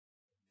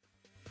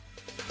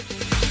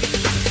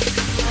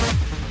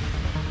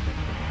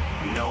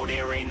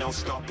no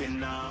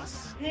stopping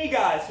us. Hey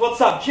guys,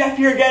 what's up? Jeff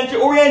here again to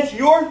orient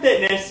your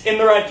fitness in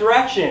the right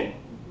direction.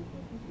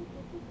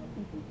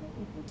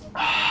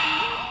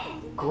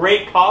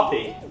 Great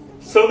coffee.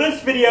 So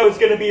this video is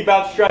going to be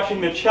about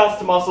stretching the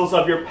chest muscles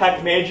of your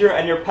pec major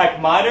and your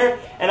pec minor,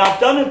 and I've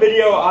done a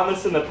video on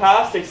this in the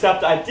past,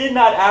 except I did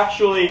not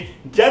actually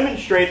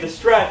demonstrate the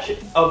stretch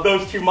of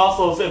those two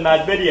muscles in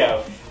that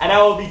video. And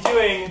I will be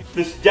doing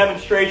this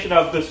demonstration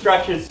of the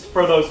stretches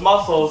for those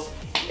muscles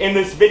in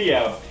this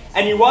video.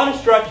 And you want to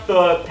stretch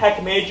the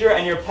pec major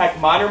and your pec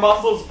minor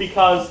muscles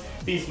because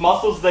these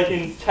muscles, they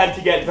can tend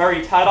to get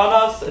very tight on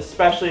us,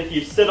 especially if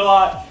you sit a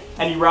lot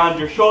and you round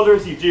your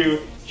shoulders, you do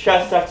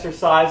chest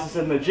exercises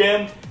in the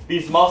gym.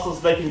 These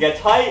muscles, they can get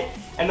tight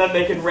and then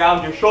they can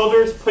round your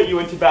shoulders, put you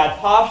into bad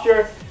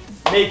posture,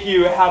 make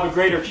you have a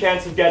greater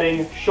chance of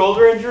getting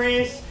shoulder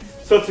injuries.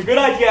 So it's a good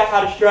idea how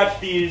to stretch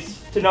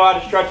these, to know how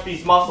to stretch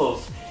these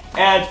muscles.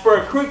 And for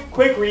a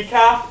quick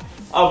recap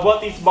of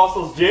what these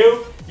muscles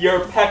do,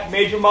 your pec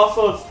major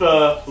muscle, it's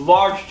the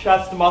large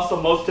chest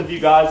muscle most of you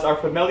guys are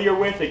familiar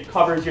with. It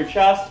covers your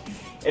chest.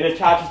 It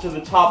attaches to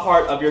the top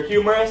part of your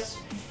humerus.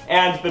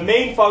 And the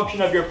main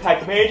function of your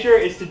pec major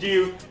is to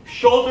do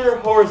shoulder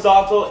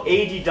horizontal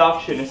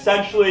adduction,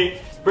 essentially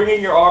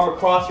bringing your arm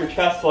across your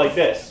chest like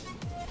this.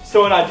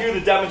 So when I do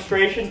the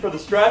demonstration for the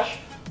stretch,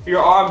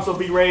 your arms will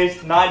be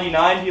raised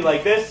 90-90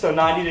 like this, so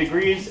 90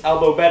 degrees,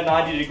 elbow bent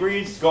 90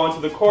 degrees, go into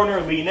the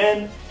corner, lean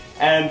in,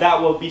 and that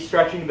will be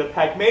stretching the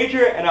pec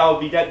major, and I will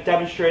be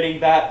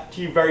demonstrating that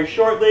to you very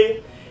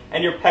shortly.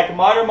 And your pec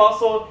minor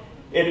muscle,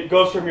 it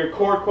goes from your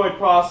coracoid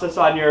process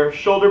on your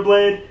shoulder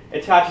blade,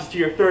 attaches to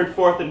your third,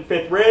 fourth, and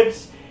fifth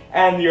ribs,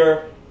 and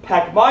your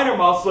pec minor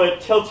muscle,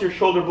 it tilts your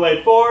shoulder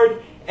blade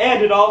forward,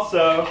 and it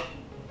also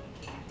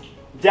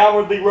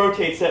downwardly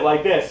rotates it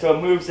like this, so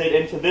it moves it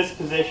into this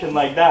position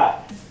like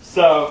that.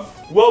 So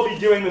we'll be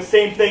doing the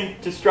same thing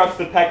to stretch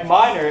the pec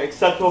minor,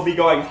 except we'll be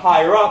going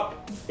higher up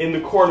in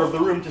the corner of the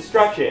room to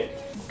stretch it.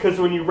 Because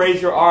when you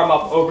raise your arm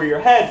up over your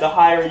head, the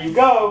higher you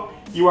go,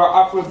 you are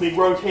upwardly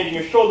rotating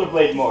your shoulder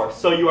blade more.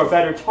 So you are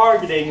better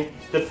targeting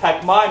the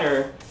pec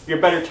minor,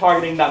 you're better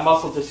targeting that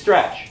muscle to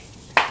stretch.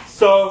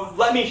 So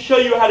let me show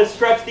you how to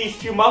stretch these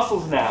two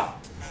muscles now.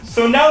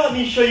 So now let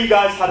me show you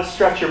guys how to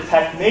stretch your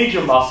pec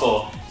major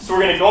muscle. So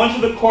we're going to go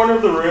into the corner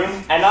of the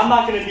room, and I'm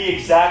not going to be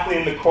exactly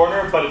in the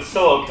corner, but it's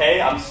still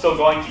okay. I'm still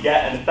going to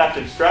get an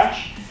effective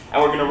stretch.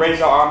 And we're going to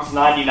raise our arms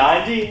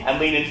 90-90 and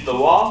lean into the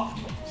wall.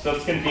 So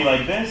it's going to be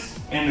like this,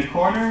 in the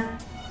corner.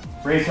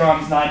 Raise your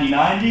arms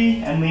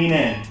 90-90 and lean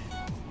in.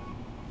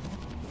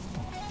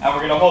 And we're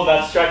going to hold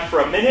that stretch for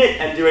a minute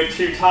and do it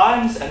 2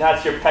 times, and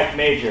that's your pec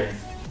major.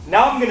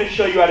 Now I'm going to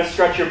show you how to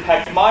stretch your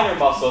pec minor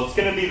muscle. It's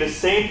going to be the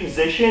same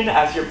position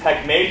as your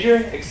pec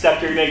major,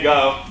 except you're going to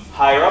go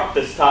higher up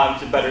this time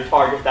to better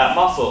target that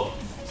muscle.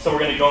 So we're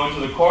going to go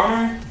into the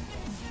corner,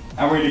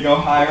 and we're going to go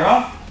higher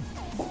up.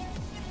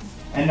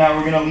 And now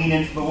we're going to lean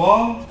into the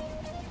wall.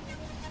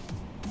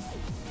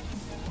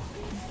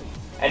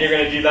 And you're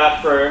going to do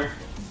that for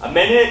a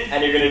minute,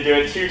 and you're going to do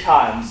it 2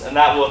 times, and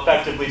that will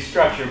effectively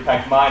stretch your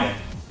pec minor.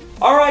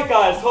 Alright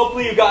guys,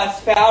 hopefully you guys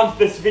found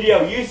this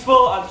video useful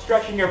on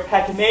stretching your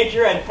pec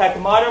major and pec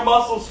minor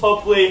muscles.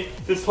 Hopefully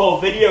this whole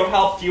video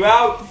helped you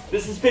out.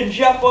 This has been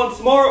Jeff once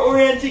more,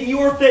 orienting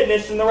your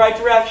fitness in the right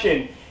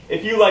direction.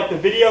 If you liked the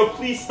video,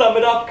 please thumb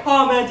it up,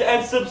 comment,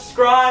 and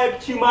subscribe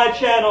to my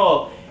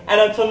channel. And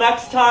until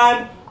next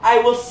time, I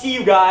will see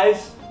you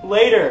guys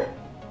later.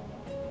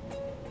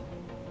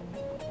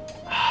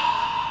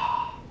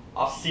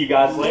 I'll see you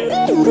guys later.